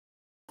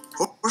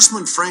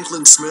Horseman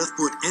Franklin Smith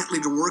put Antley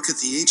to work at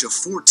the age of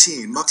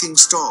 14 mucking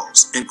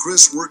stalls, and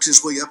Chris worked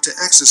his way up to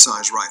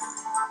exercise riding.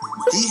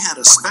 He had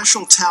a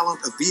special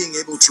talent of being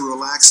able to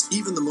relax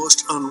even the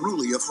most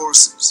unruly of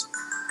horses.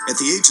 At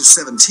the age of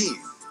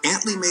 17,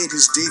 Antley made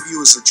his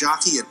debut as a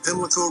jockey at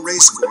Pimlico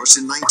Racecourse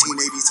in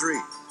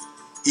 1983.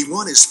 He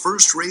won his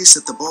first race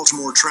at the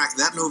Baltimore track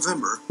that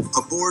November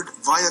aboard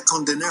Via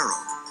Condinero.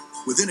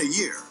 Within a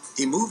year,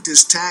 he moved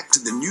his tack to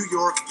the New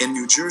York and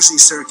New Jersey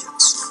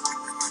circuits.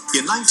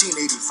 In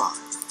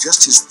 1985,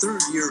 just his third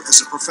year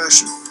as a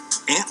professional,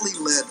 Antley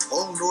led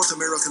all North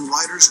American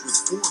riders with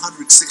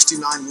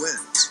 469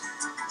 wins.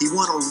 He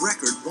won a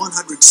record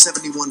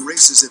 171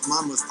 races at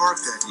Monmouth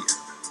Park that year,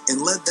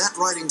 and led that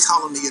riding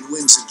colony in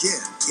wins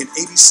again in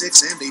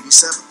 86 and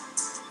 87.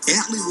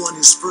 Antley won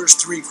his first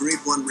three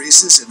Grade 1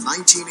 races in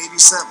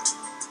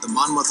 1987, the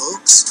Monmouth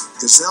Oaks,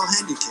 Gazelle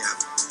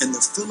Handicap, and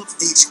the Philip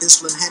H.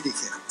 Islin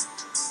Handicap.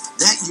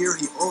 That year,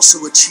 he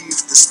also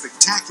achieved the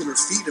spectacular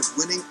feat of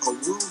winning a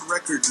world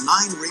record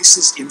 9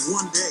 races in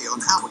one day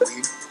on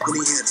Halloween,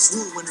 when he had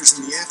 4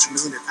 winners in the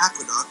afternoon at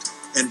Aqueduct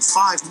and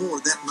 5 more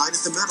that night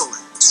at the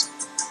Meadowlands.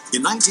 In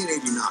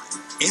 1989,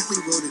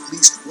 Antley rode at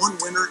least one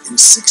winner in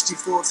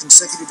 64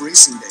 consecutive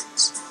racing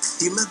days.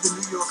 He led the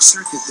New York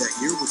circuit that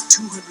year with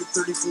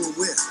 234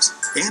 wins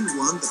and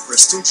won the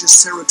prestigious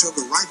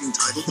Saratoga riding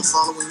title the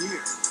following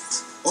year.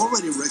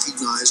 Already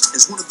recognized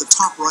as one of the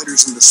top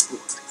riders in the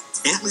sport,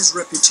 Antley's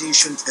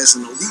reputation as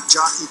an elite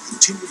jockey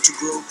continued to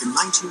grow in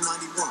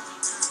 1991,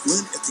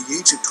 when, at the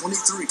age of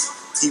 23,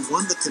 he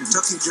won the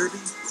Kentucky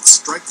Derby with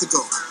Strike the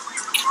Gold.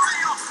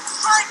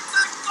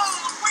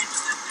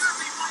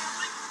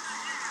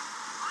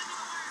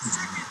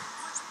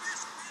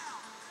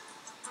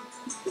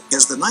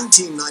 As the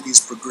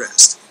 1990s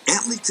progressed,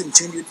 Antley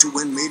continued to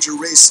win major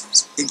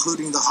races,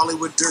 including the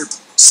Hollywood Derby,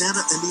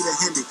 Santa Anita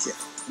Handicap,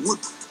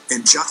 Woodland,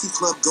 and Jockey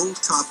Club Gold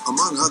Cup,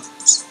 among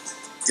others.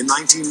 In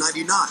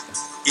 1999,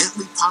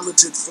 Antley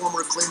piloted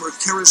former claimer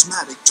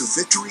Charismatic to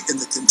victory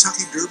in the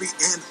Kentucky Derby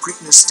and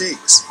Preakness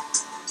Stakes.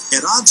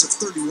 At odds of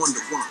 31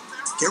 to 1,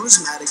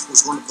 Charismatic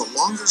was one of the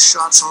longest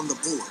shots on the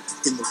board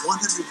in the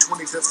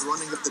 125th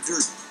running of the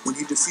Derby, when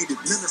he defeated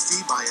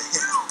Menifee by a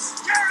head.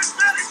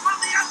 Charismatic from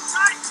the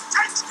outside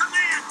takes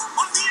command.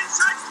 On the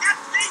inside,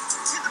 can't beat.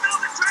 In the middle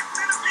of the track,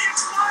 Menifee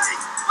is flying,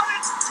 but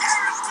it's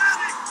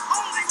Charismatic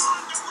holding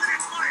on to win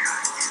it by a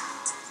head.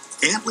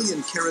 Antley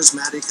and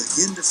Charismatic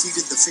again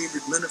defeated the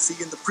favored Menifee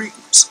in the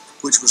Preakness,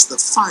 which was the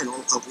final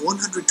of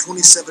 127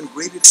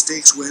 graded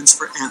stakes wins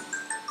for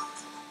Antley.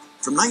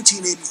 From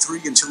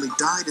 1983 until he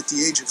died at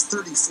the age of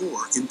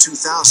 34 in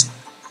 2000,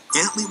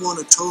 Antley won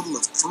a total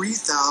of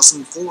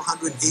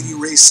 3,480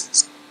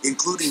 races,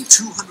 including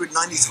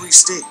 293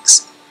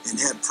 stakes, and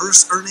had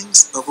purse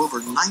earnings of over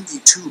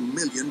 $92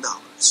 million.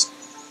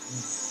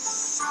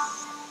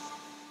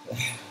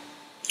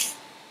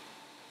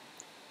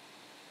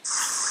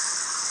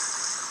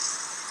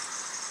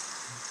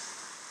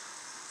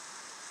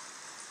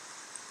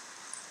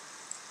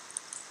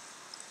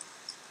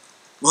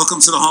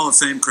 Welcome to the Hall of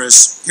Fame,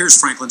 Chris. Here's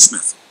Franklin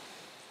Smith.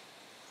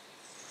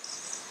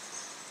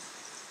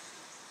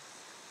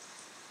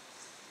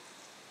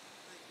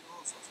 Thank you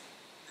all for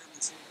having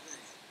us here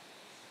today.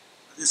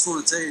 I just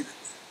want to tell you that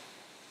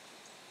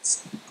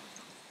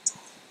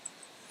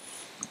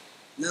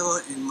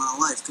never in my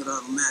life could I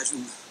have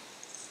imagined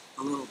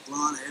a little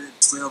blonde-headed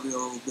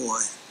 12-year-old boy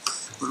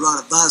would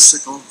ride a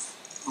bicycle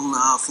on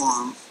our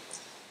farm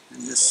and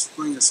just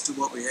bring us to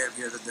what we have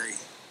here today.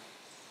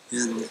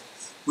 And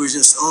we're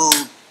just all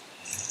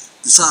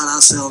beside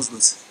ourselves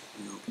with,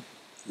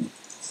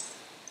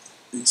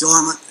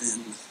 enjoyment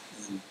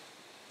and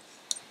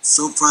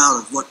so proud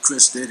of what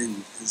Chris did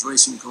in his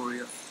racing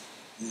career.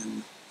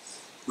 And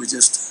we're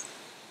just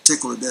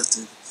tickled to death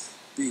to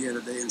be here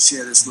today and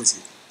share this with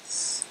you.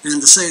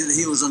 And to say that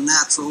he was a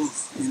natural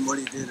in what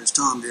he did as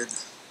Tom did,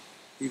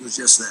 he was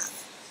just that.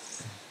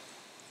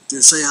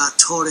 To say I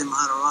taught him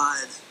how to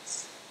ride,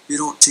 you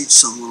don't teach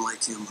someone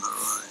like him how to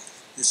ride.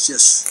 It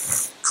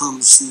just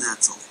comes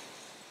natural,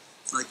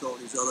 like all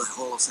these other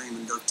Hall of Fame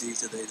inductees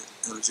today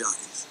that are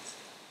jockeys.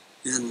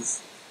 And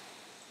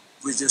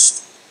we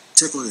just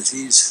tickled that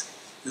he's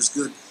as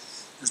good,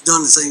 has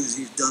done the things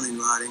he's done in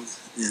riding,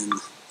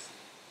 and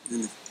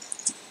the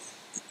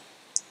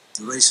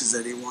races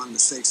that he won, the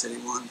stakes that he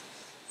won,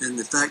 and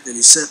the fact that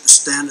he set the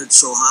standard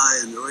so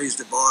high and raised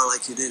the bar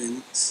like he did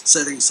in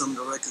setting some of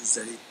the records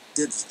that he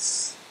did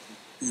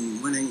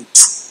in winning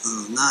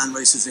 9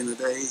 races in a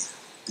day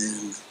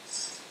and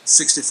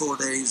 64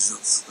 days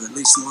of at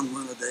least one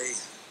win a day.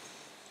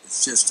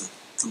 It's just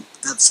an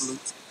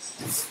absolute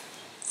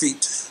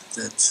feat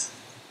that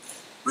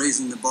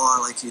raising the bar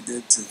like he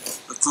did to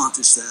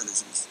accomplish that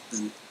has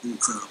been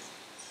incredible.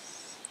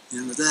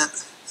 And with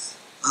that,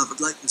 I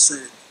would like to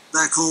say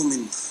back home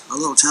in our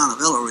little town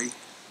of Ellery,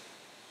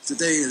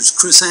 today is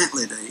Chris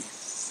Antley Day.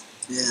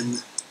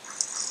 And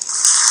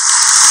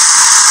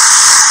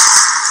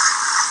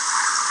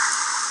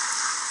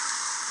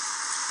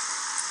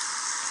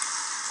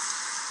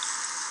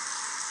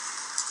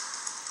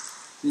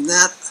in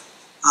that,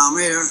 our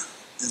mayor,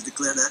 has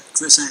declared that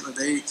Chris Antley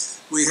Day.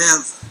 We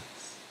have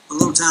a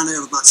little town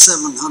there of about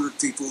 700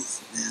 people,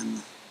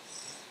 and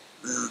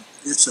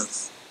it's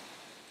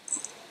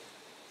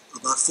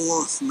about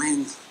 4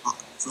 main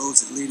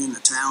roads that lead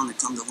into town. They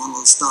come to one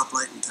little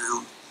stoplight in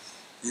town,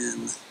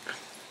 and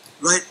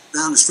right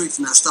down the street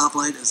from that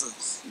stoplight is a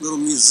little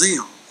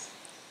museum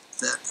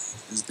that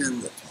has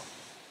been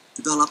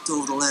developed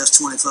over the last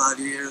 25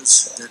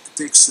 years that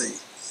depicts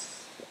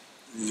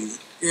the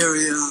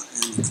area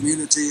and the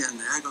community and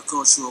the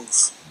agricultural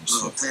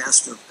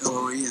past of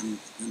Ellery and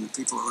the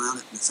people around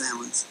it and the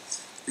families.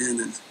 And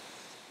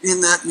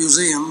in that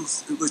museum,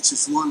 which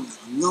has won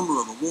a number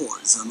of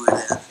awards, I might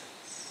add,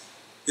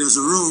 there's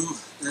a room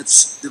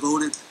that's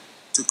devoted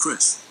to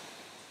Chris.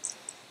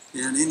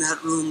 And in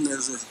that room,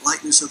 there's a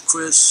likeness of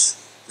Chris.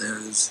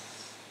 There's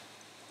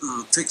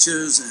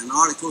pictures and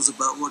articles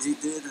about what he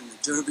did and the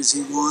derbies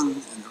he won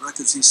and the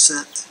records he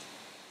set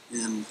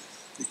and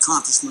the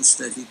accomplishments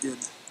that he did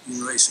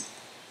in racing.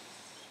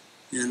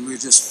 And we're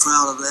just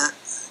proud of that.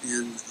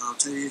 And I'll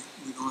tell you,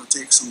 we're going to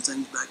take some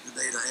things back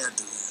today to add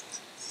to that.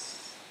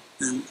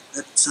 And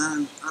at the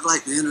time, I'd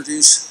like to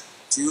introduce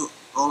to you,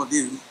 all of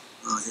you,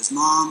 his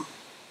mom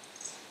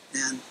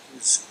and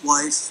his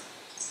wife.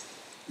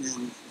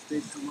 And if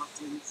they'd come up,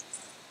 please.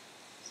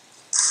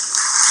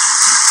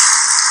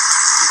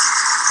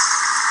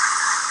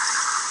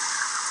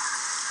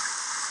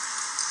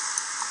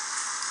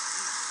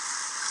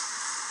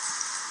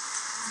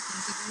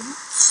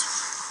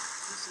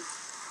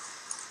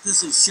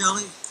 This is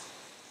Shelley,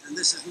 and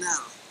this is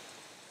Natalie.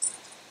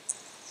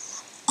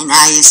 And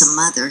I, as a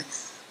mother,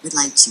 would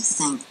like to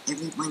thank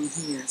everyone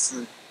here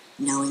for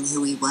knowing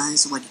who he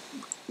was,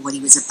 what he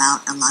was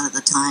about a lot of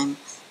the time,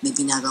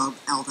 maybe not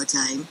all the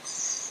time,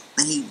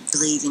 but he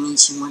believed in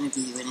each and one of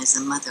you. And as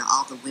a mother,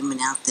 all the women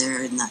out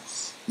there and the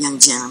young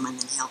gentlemen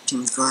that helped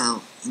him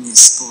grow in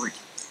this sport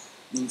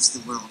means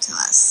the world to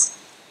us.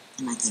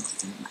 And I thank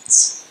you very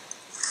much.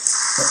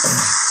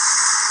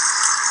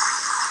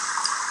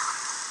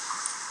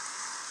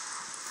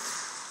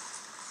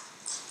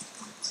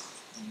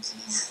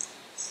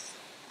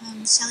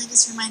 Shelley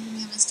just reminded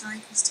me of a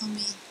story Chris told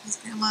me. His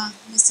grandma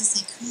used to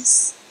say,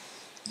 "Chris,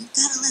 you've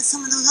got to let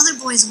some of those other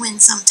boys win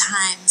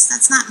sometimes.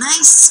 That's not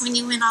nice when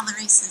you win all the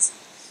races."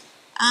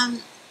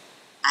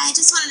 I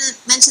just wanted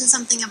to mention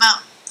something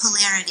about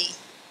polarity.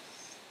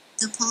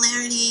 The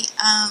polarity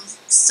of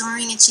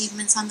soaring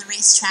achievements on the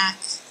racetrack.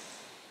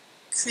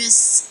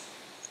 Chris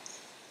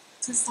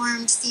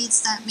performed feats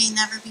that may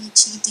never be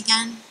achieved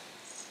again.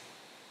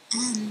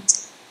 And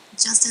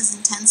just as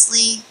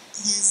intensely,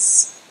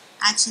 his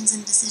actions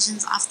and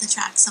decisions off the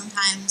track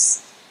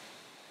sometimes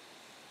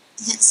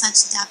hit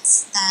such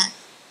depths that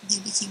they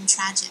became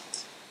tragic.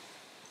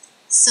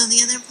 So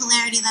the other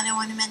polarity that I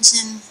want to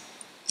mention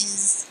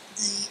is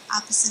the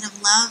opposite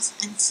of love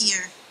and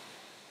fear.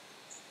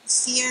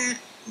 Fear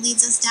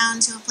leads us down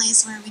to a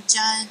place where we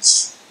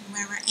judge,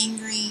 where we're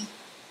angry,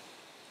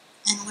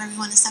 and where we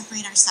want to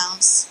separate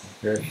ourselves.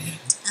 Okay.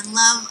 And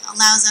love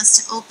allows us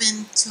to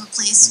open to a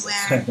place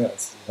where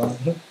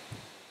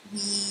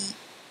we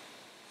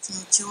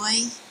feel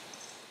joy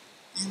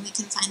and we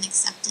can find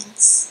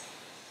acceptance.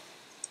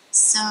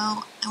 So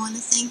I want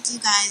to thank you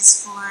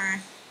guys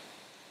for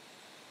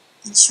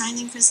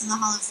enshrining Chris in the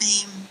Hall of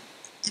Fame.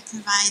 It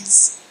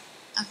provides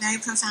a very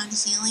profound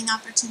healing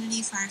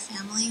opportunity for our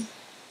family.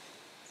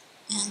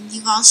 And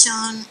you've all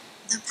shown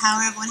the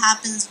power of what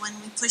happens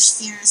when we push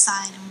fear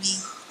aside and we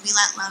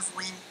let love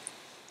win.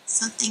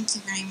 So thank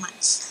you very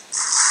much.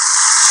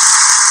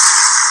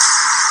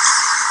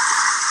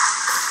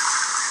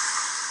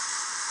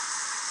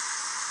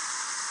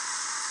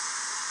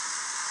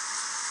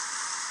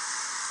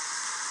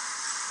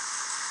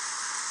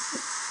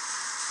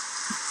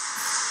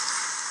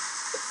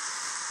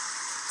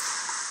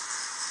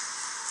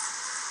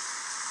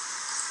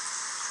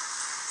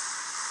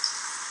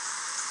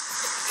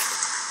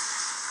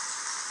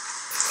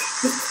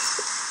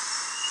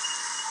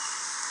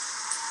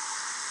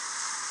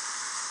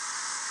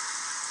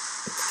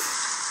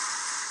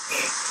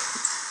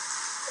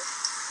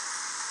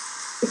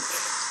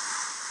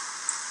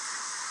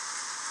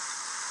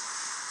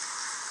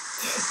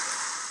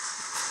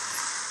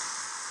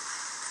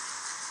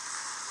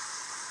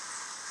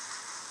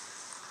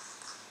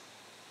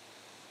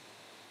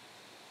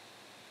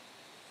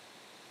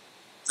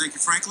 Thank you,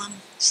 Franklin,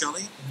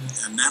 Shelley,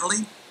 and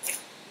Natalie.